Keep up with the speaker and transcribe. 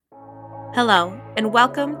Hello, and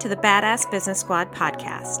welcome to the Badass Business Squad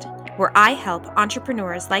podcast, where I help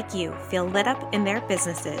entrepreneurs like you feel lit up in their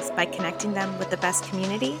businesses by connecting them with the best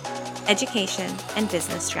community, education, and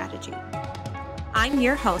business strategy. I'm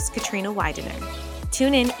your host, Katrina Widener.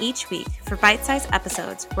 Tune in each week for bite-sized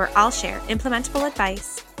episodes where I'll share implementable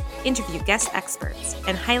advice, interview guest experts,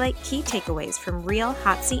 and highlight key takeaways from real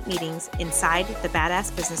hot seat meetings inside the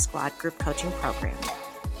Badass Business Squad group coaching program.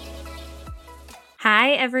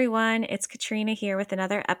 Hi, everyone. It's Katrina here with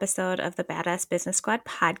another episode of the Badass Business Squad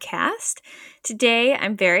podcast. Today,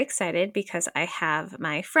 I'm very excited because I have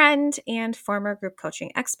my friend and former group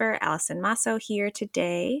coaching expert, Allison Masso, here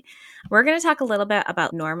today. We're going to talk a little bit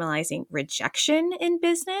about normalizing rejection in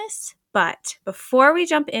business. But before we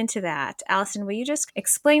jump into that, Allison, will you just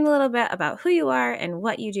explain a little bit about who you are and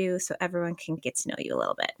what you do so everyone can get to know you a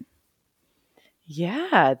little bit?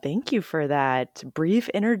 Yeah, thank you for that brief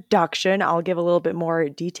introduction. I'll give a little bit more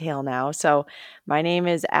detail now. So, my name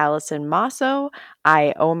is Allison Masso.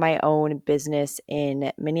 I own my own business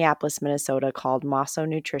in Minneapolis, Minnesota called Masso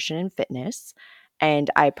Nutrition and Fitness. And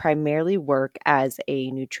I primarily work as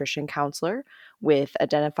a nutrition counselor with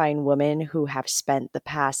identifying women who have spent the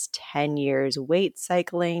past 10 years weight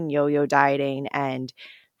cycling, yo-yo dieting, and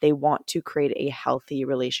they want to create a healthy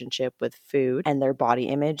relationship with food and their body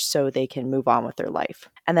image so they can move on with their life.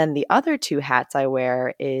 And then the other two hats I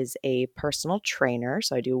wear is a personal trainer.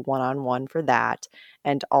 So I do one-on-one for that.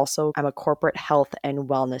 And also I'm a corporate health and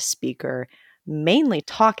wellness speaker, mainly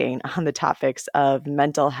talking on the topics of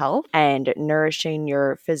mental health and nourishing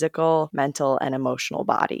your physical, mental, and emotional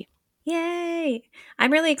body. Yay!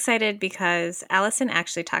 I'm really excited because Allison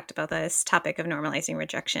actually talked about this topic of normalizing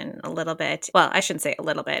rejection a little bit. Well, I shouldn't say a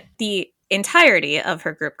little bit. The entirety of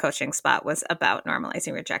her group coaching spot was about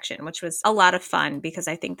normalizing rejection, which was a lot of fun because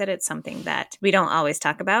I think that it's something that we don't always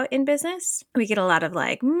talk about in business. We get a lot of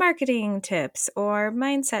like marketing tips or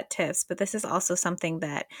mindset tips, but this is also something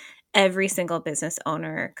that every single business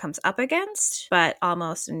owner comes up against, but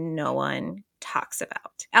almost no one talks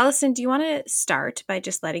about. Allison, do you want to start by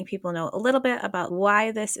just letting people know a little bit about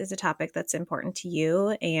why this is a topic that's important to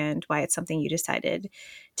you and why it's something you decided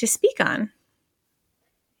to speak on?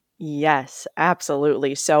 Yes,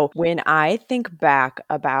 absolutely. So when I think back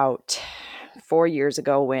about 4 years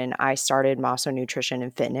ago when I started Masso Nutrition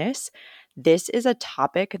and Fitness, this is a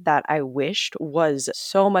topic that I wished was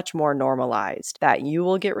so much more normalized, that you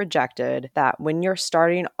will get rejected, that when you're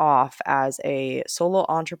starting off as a solo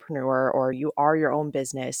entrepreneur or you are your own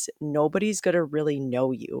business, nobody's going to really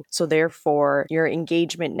know you. So therefore, your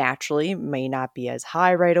engagement naturally may not be as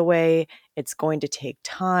high right away. It's going to take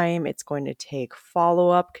time. It's going to take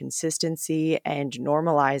follow-up, consistency, and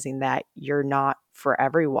normalizing that you're not for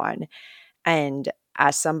everyone. And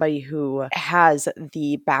as somebody who has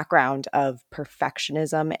the background of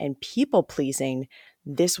perfectionism and people pleasing,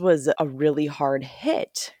 this was a really hard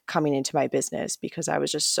hit coming into my business because I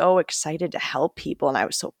was just so excited to help people and I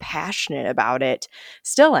was so passionate about it.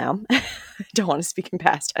 Still am. Don't want to speak in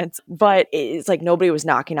past tense, but it's like nobody was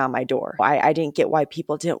knocking on my door. I didn't get why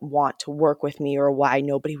people didn't want to work with me or why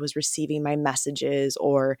nobody was receiving my messages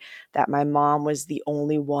or that my mom was the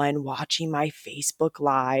only one watching my Facebook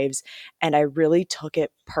lives. And I really took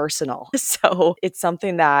it personal. So it's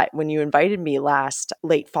something that when you invited me last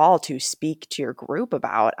late fall to speak to your group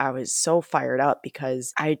about, I was so fired up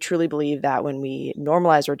because I truly believe that when we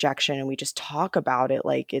normalize rejection and we just talk about it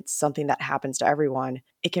like it's something that happens to everyone,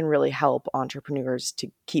 it can really help entrepreneurs to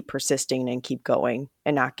keep persisting and keep going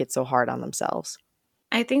and not get so hard on themselves.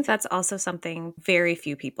 I think that's also something very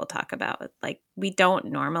few people talk about. Like, we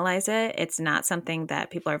don't normalize it. It's not something that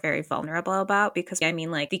people are very vulnerable about because, I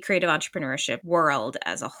mean, like the creative entrepreneurship world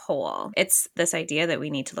as a whole, it's this idea that we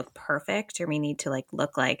need to look perfect or we need to like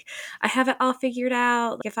look like I have it all figured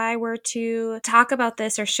out. If I were to talk about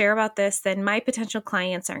this or share about this, then my potential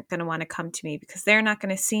clients aren't going to want to come to me because they're not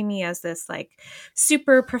going to see me as this like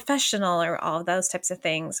super professional or all of those types of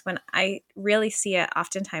things. When I really see it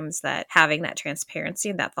oftentimes that having that transparency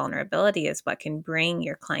and that vulnerability is what can bring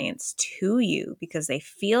your clients to you because they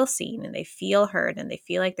feel seen and they feel heard and they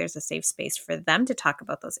feel like there's a safe space for them to talk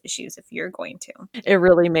about those issues if you're going to. It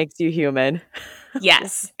really makes you human.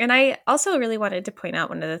 Yes. And I also really wanted to point out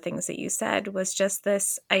one of the things that you said was just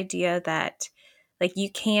this idea that like you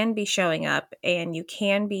can be showing up and you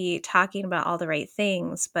can be talking about all the right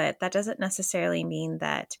things, but that doesn't necessarily mean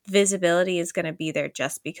that visibility is going to be there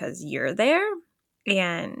just because you're there.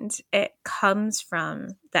 And it comes from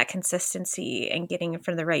that consistency and getting in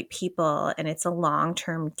front of the right people. And it's a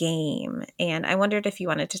long-term game. And I wondered if you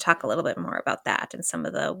wanted to talk a little bit more about that and some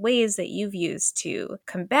of the ways that you've used to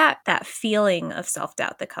combat that feeling of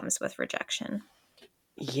self-doubt that comes with rejection.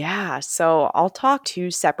 Yeah, so I'll talk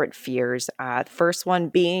two separate fears. The first one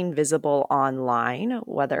being visible online,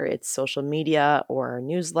 whether it's social media or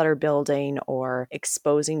newsletter building or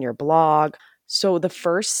exposing your blog. So, the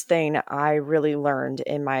first thing I really learned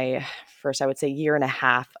in my first, I would say, year and a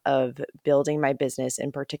half of building my business,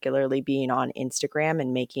 and particularly being on Instagram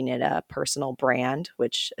and making it a personal brand,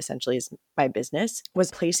 which essentially is my business,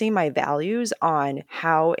 was placing my values on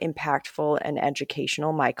how impactful and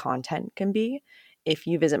educational my content can be. If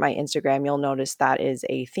you visit my Instagram, you'll notice that is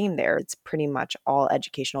a theme there. It's pretty much all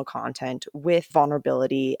educational content with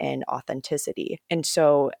vulnerability and authenticity. And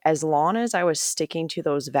so, as long as I was sticking to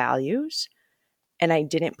those values, and I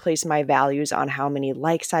didn't place my values on how many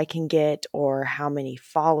likes I can get or how many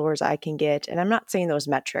followers I can get. And I'm not saying those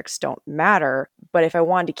metrics don't matter, but if I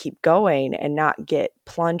wanted to keep going and not get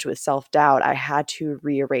plunged with self-doubt, I had to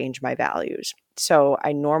rearrange my values. So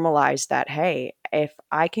I normalized that, hey, if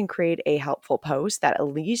I can create a helpful post that at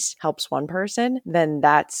least helps one person, then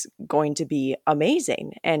that's going to be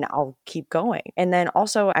amazing and I'll keep going. And then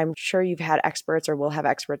also, I'm sure you've had experts or will have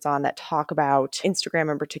experts on that talk about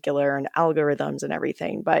Instagram in particular and algorithms and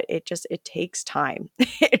everything, but it takes time.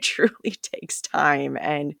 It truly takes time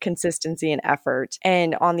and consistency and effort.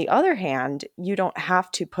 And on the other hand, you don't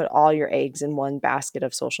have to put all your eggs in one basket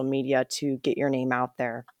of social media to get your name out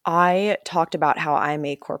there. I talked about how I'm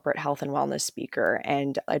a corporate health and wellness speaker,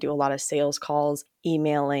 and I do a lot of sales calls,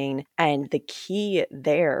 emailing, and the key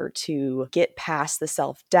there to get past the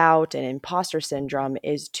self-doubt and imposter syndrome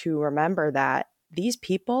is to remember that these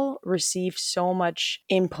people receive so much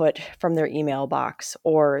input from their email box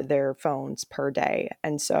or their phones per day.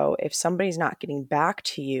 And so if somebody's not getting back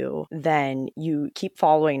to you, then you keep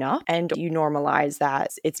following up and you normalize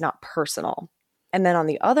that it's not personal. And then on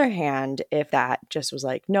the other hand, if that just was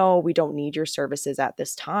like, no, we don't need your services at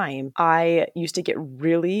this time, I used to get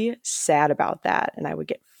really sad about that. And I would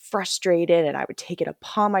get frustrated and I would take it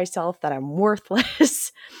upon myself that I'm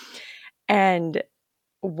worthless. And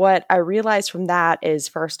what I realized from that is,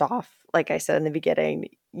 first off, like I said in the beginning,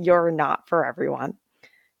 you're not for everyone.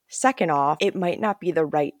 Second off, it might not be the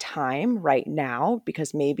right time right now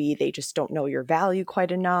because maybe they just don't know your value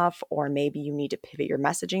quite enough, or maybe you need to pivot your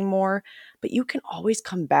messaging more, but you can always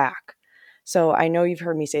come back. So I know you've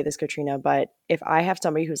heard me say this, Katrina, but if I have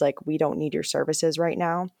somebody who's like, we don't need your services right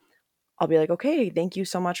now, I'll be like, okay, thank you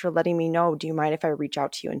so much for letting me know. Do you mind if I reach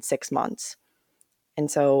out to you in 6 months? And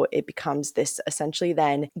so it becomes this essentially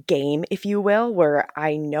then game, if you will, where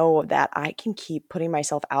I know that I can keep putting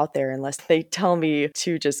myself out there unless they tell me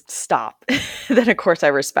to just stop. Then, of course, I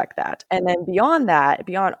respect that. And then beyond that,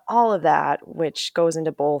 beyond all of that, which goes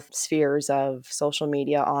into both spheres of social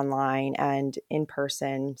media, online, and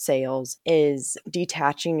in-person sales, is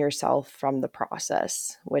detaching yourself from the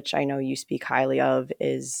process, which I know you speak highly of,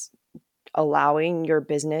 is allowing your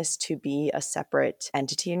business to be a separate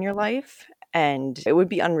entity in your life. And it would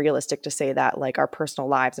be unrealistic to say that like our personal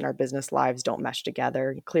lives and our business lives don't mesh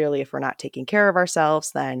together. Clearly, if we're not taking care of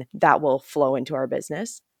ourselves, then that will flow into our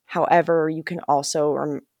business. However, you can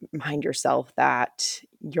also remind yourself that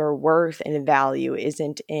your worth and value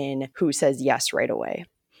isn't in who says yes right away.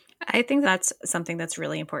 I think that's something that's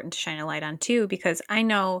really important to shine a light on too, because I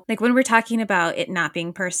know, like when we're talking about it not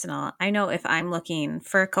being personal, I know if I'm looking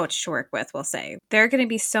for a coach to work with, we'll say, there are going to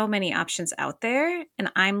be so many options out there.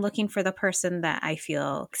 And I'm looking for the person that I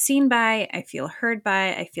feel seen by, I feel heard by,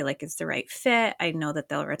 I feel like it's the right fit. I know that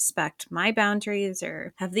they'll respect my boundaries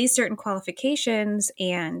or have these certain qualifications.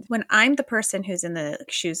 And when I'm the person who's in the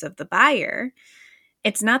shoes of the buyer,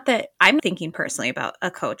 it's not that I'm thinking personally about a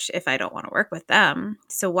coach if I don't want to work with them.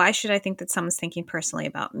 So why should I think that someone's thinking personally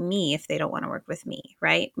about me if they don't want to work with me,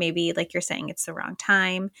 right? Maybe like you're saying, it's the wrong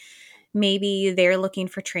time. Maybe they're looking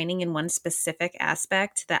for training in one specific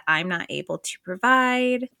aspect that I'm not able to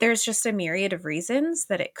provide. There's just a myriad of reasons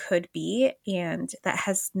that it could be, and that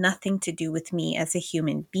has nothing to do with me as a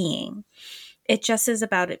human being. It just is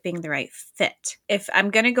about it being the right fit. If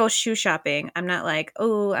I'm going to go shoe shopping, I'm not like,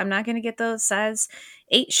 oh, I'm not going to get those size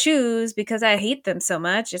 8 shoes because I hate them so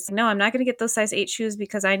much. It's no, I'm not going to get those size 8 shoes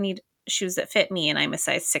because I need shoes that fit me and I'm a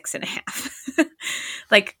size 6.5.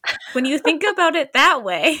 Like when you think about it that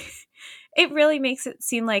way, it really makes it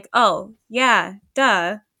seem like, oh, yeah,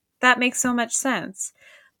 duh, that makes so much sense.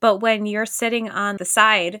 But when you're sitting on the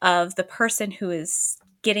side of the person who is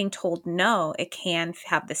getting told no, it can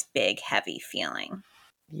have this big, heavy feeling.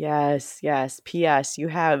 Yes, yes. P.S. You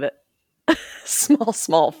have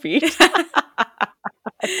small feet.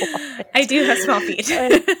 I do have small feet.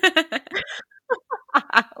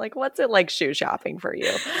 Like, what's it like shoe shopping for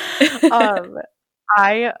you?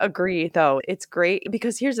 I agree though. It's great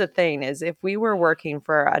because here's the thing is if we were working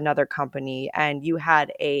for another company and you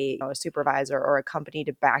had a supervisor or a company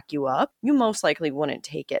to back you up, you most likely wouldn't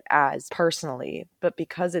take it as personally. But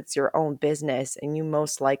because it's your own business and you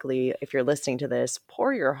most likely, if you're listening to this,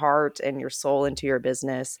 pour your heart and your soul into your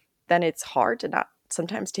business, then it's hard to not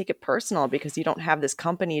sometimes take it personal because you don't have this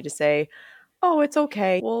company to say, oh, it's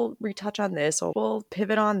okay. We'll retouch on this or we'll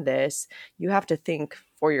pivot on this. You have to think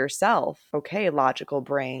for yourself. Okay, logical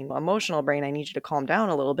brain, emotional brain, I need you to calm down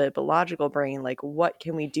a little bit, but logical brain, like what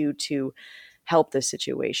can we do to help this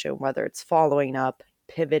situation, whether it's following up,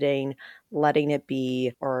 pivoting, letting it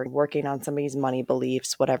be, or working on somebody's money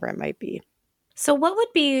beliefs, whatever it might be. So, what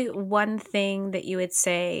would be one thing that you would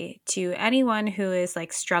say to anyone who is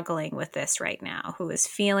like struggling with this right now, who is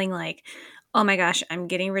feeling like, oh my gosh, I'm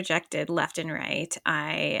getting rejected left and right.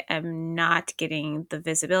 I am not getting the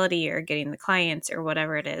visibility or getting the clients or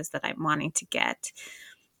whatever it is that I'm wanting to get.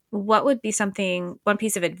 What would be one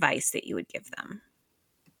piece of advice that you would give them?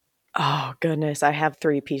 Oh, goodness. I have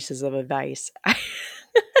three pieces of advice.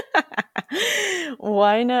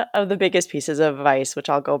 One of the biggest pieces of advice, which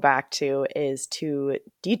I'll go back to, is to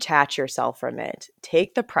detach yourself from it.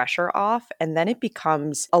 Take the pressure off, and then it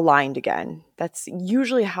becomes aligned again. That's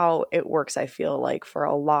usually how it works, I feel like, for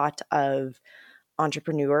a lot of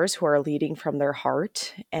entrepreneurs who are leading from their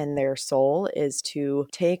heart and their soul, is to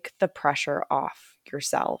take the pressure off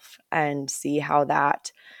yourself and see how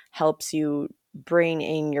that helps you bring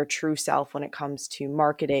in your true self when it comes to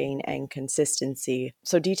marketing and consistency.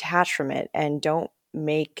 So detach from it and don't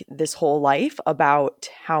make this whole life about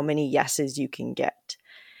how many yeses you can get.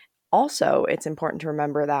 Also, it's important to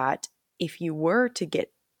remember that if you were to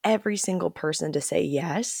get every single person to say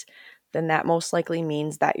yes, then that most likely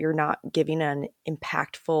means that you're not giving an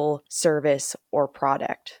impactful service or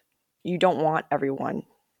product. You don't want everyone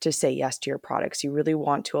to say yes to your products. You really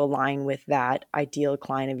want to align with that ideal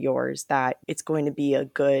client of yours, that it's going to be a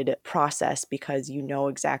good process because you know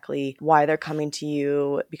exactly why they're coming to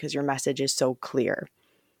you because your message is so clear.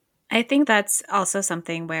 I think that's also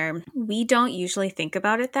something where we don't usually think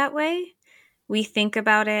about it that way. We think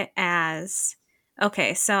about it as,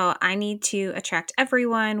 okay, so I need to attract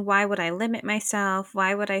everyone. Why would I limit myself?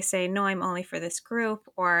 Why would I say, no, I'm only for this group,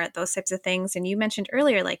 or those types of things? And you mentioned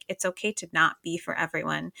earlier, like, it's okay to not be for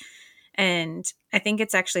everyone. And I think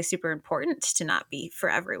it's actually super important to not be for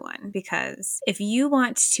everyone, because if you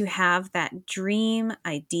want to have that dream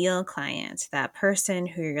ideal client, that person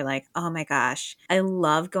who you're like, oh my gosh, I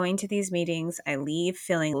love going to these meetings. I leave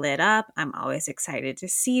feeling lit up. I'm always excited to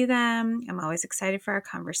see them. I'm always excited for our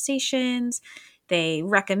conversations. They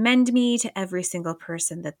recommend me to every single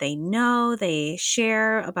person that they know. They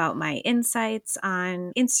share about my insights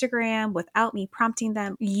on Instagram without me prompting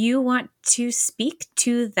them. You want to speak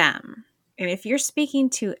to them. And if you're speaking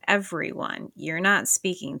to everyone, you're not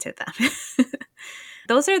speaking to them.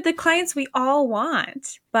 Those are the clients we all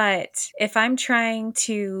want. But if I'm trying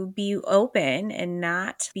to be open and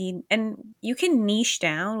not be, and you can niche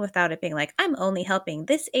down without it being like, I'm only helping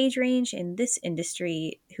this age range in this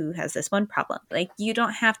industry who has this one problem. Like, you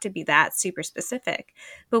don't have to be that super specific.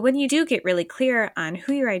 But when you do get really clear on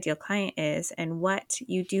who your ideal client is and what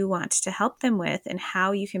you do want to help them with and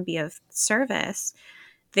how you can be of service,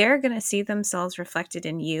 they're going to see themselves reflected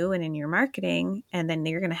in you and in your marketing. And then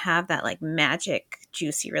you're going to have that like magic,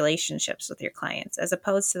 juicy relationships with your clients, as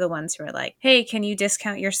opposed to the ones who are like, hey, can you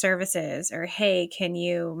discount your services? Or, hey, can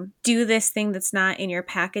you do this thing that's not in your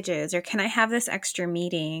packages? Or can I have this extra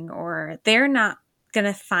meeting? Or they're not going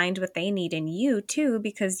to find what they need in you too,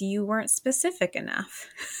 because you weren't specific enough.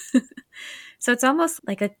 So it's almost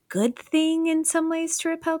like a good thing in some ways to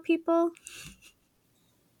repel people.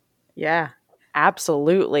 Yeah,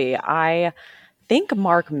 absolutely. I think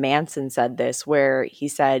Mark Manson said this, where he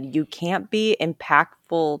said, you can't be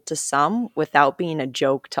impactful to some without being a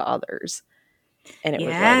joke to others. And it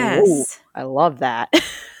was like, whoa, Yes. I love that.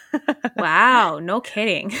 Wow. No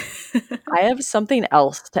kidding. I have something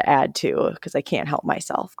else to add to because I can't help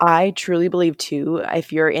myself. I truly believe, too,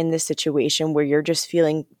 if you're in this situation where you're just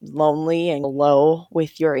feeling lonely and low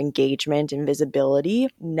with your engagement and visibility,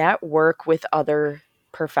 network with other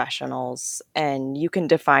professionals. And you can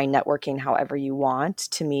define networking however you want.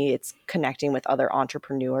 To me, it's connecting with other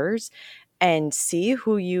entrepreneurs and see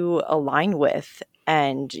who you align with.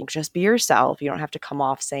 And just be yourself. You don't have to come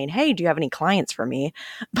off saying, hey, do you have any clients for me?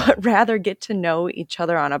 But rather get to know each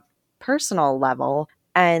other on a personal level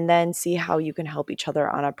and then see how you can help each other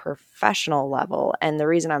on a professional level. And the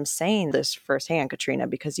reason I'm saying this firsthand, Katrina,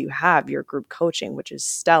 because you have your group coaching, which is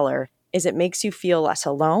stellar, is it makes you feel less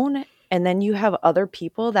alone. And then you have other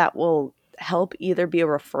people that will help either be a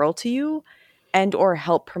referral to you and or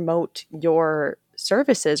help promote your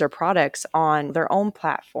services or products on their own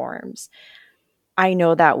platforms. I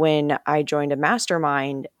know that when I joined a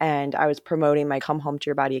mastermind and I was promoting my Come Home to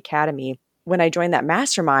Your Body Academy, when I joined that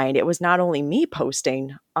mastermind, it was not only me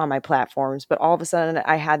posting on my platforms, but all of a sudden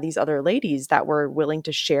I had these other ladies that were willing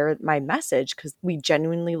to share my message because we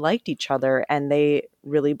genuinely liked each other and they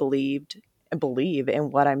really believed and believe in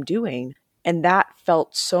what I'm doing. And that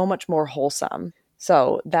felt so much more wholesome.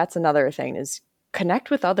 So that's another thing, is connect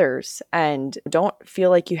with others and don't feel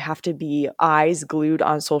like you have to be eyes glued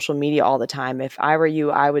on social media all the time. If I were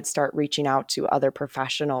you, I would start reaching out to other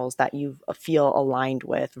professionals that you feel aligned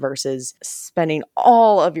with versus spending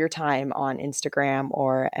all of your time on Instagram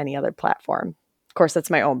or any other platform. Of course, that's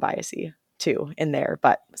my own bias too in there,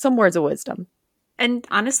 but some words of wisdom. And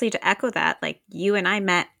honestly, to echo that, like you and I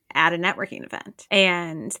met at a networking event.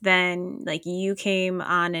 And then like you came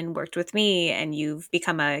on and worked with me and you've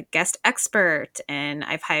become a guest expert and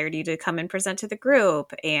I've hired you to come and present to the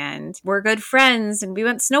group and we're good friends and we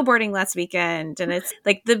went snowboarding last weekend. And it's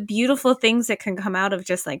like the beautiful things that can come out of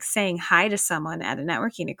just like saying hi to someone at a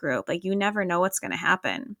networking group. Like you never know what's going to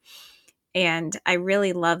happen. And I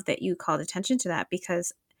really love that you called attention to that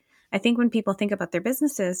because I think when people think about their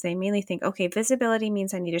businesses, they mainly think, okay, visibility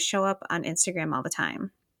means I need to show up on Instagram all the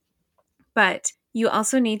time. But you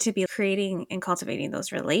also need to be creating and cultivating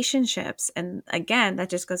those relationships. And again, that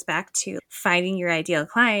just goes back to finding your ideal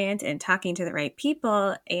client and talking to the right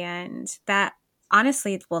people. And that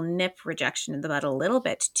honestly will nip rejection in the bud a little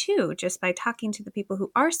bit too, just by talking to the people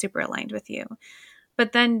who are super aligned with you.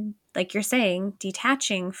 But then, like you're saying,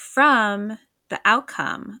 detaching from the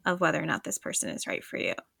outcome of whether or not this person is right for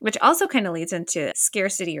you, which also kind of leads into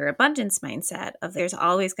scarcity or abundance mindset of there's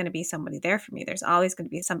always going to be somebody there for me. There's always going to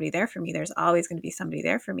be somebody there for me. There's always going to be somebody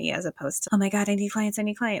there for me, as opposed to, oh my God, I need clients. I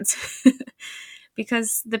need clients.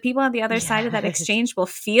 Because the people on the other side of that exchange will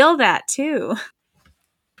feel that too.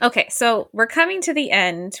 Okay, so we're coming to the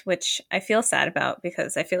end, which I feel sad about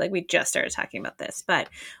because I feel like we just started talking about this. But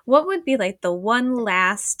what would be like the one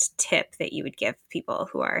last tip that you would give people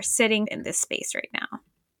who are sitting in this space right now?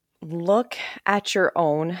 Look at your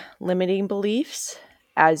own limiting beliefs.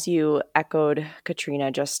 As you echoed, Katrina,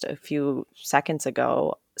 just a few seconds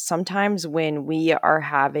ago, sometimes when we are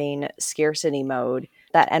having scarcity mode,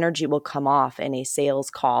 that energy will come off in a sales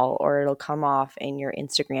call or it'll come off in your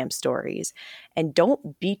Instagram stories. And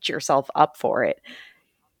don't beat yourself up for it.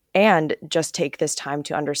 And just take this time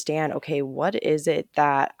to understand, okay, what is it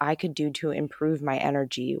that I could do to improve my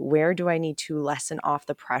energy? Where do I need to lessen off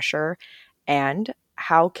the pressure? And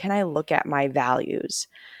how can I look at my values?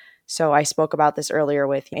 So I spoke about this earlier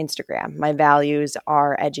with Instagram. My values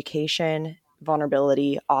are education,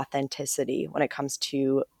 vulnerability, authenticity when it comes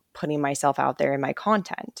to putting myself out there in my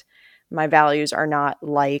content. My values are not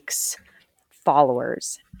likes,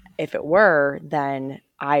 followers. If it were, then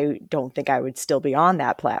I don't think I would still be on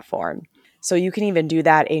that platform. So you can even do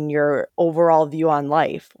that in your overall view on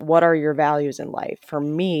life. What are your values in life? For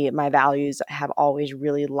me, my values have always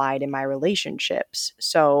really lied in my relationships.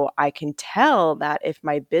 So I can tell that if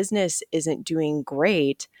my business isn't doing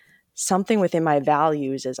great, something within my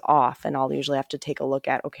values is off. And I'll usually have to take a look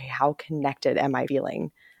at, okay, how connected am I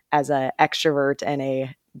feeling as an extrovert and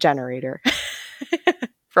a generator?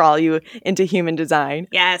 For all you into human design.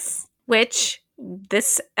 Yes, which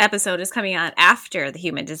this episode is coming on after the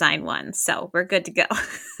human design one. So we're good to go.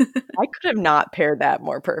 I could have not paired that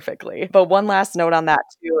more perfectly. But one last note on that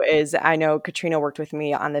too is I know Katrina worked with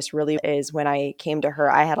me on this really is when I came to her,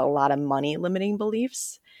 I had a lot of money limiting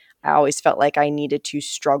beliefs. I always felt like I needed to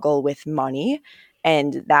struggle with money.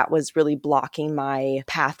 And that was really blocking my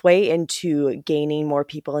pathway into gaining more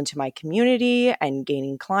people into my community and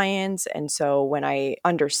gaining clients. And so when I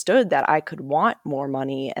understood that I could want more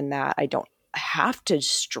money and that I don't have to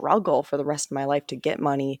struggle for the rest of my life to get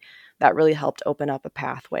money, that really helped open up a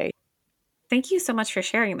pathway. Thank you so much for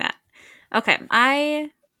sharing that. Okay,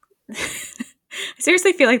 I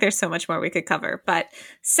seriously feel like there's so much more we could cover, but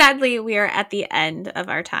sadly, we are at the end of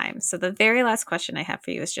our time. So the very last question I have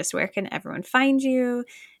for you is just where can everyone find you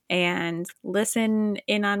and listen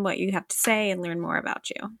in on what you have to say and learn more about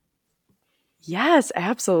you? Yes,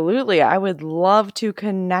 absolutely. I would love to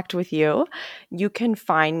connect with you. You can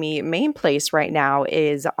find me, main place right now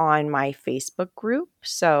is on my Facebook group.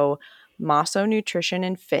 So Maso Nutrition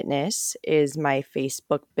and Fitness is my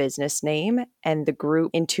Facebook business name, and the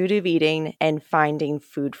group Intuitive Eating and Finding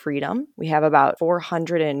Food Freedom. We have about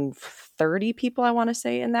 430 people, I want to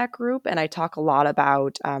say, in that group. And I talk a lot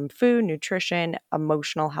about food, nutrition,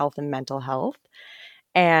 emotional health, and mental health.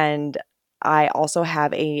 And I also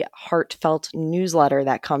have a heartfelt newsletter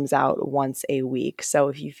that comes out once a week. So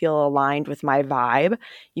if you feel aligned with my vibe,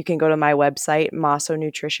 you can go to my website,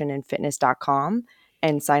 masonutritionandfitness.com,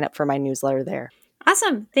 and sign up for my newsletter there.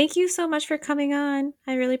 Awesome. Thank you so much for coming on.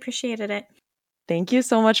 I really appreciated it. Thank you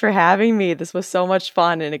so much for having me. This was so much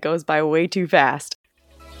fun, and it goes by way too fast.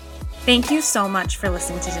 Thank you so much for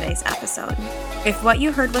listening to today's episode. If what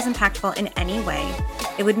you heard was impactful in any way,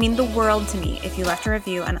 it would mean the world to me if you left a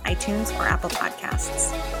review on iTunes or Apple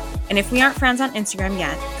Podcasts. And if we aren't friends on Instagram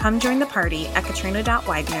yet, come join the party at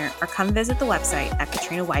Katrina.Widener or come visit the website at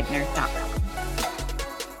katrinawidener.com.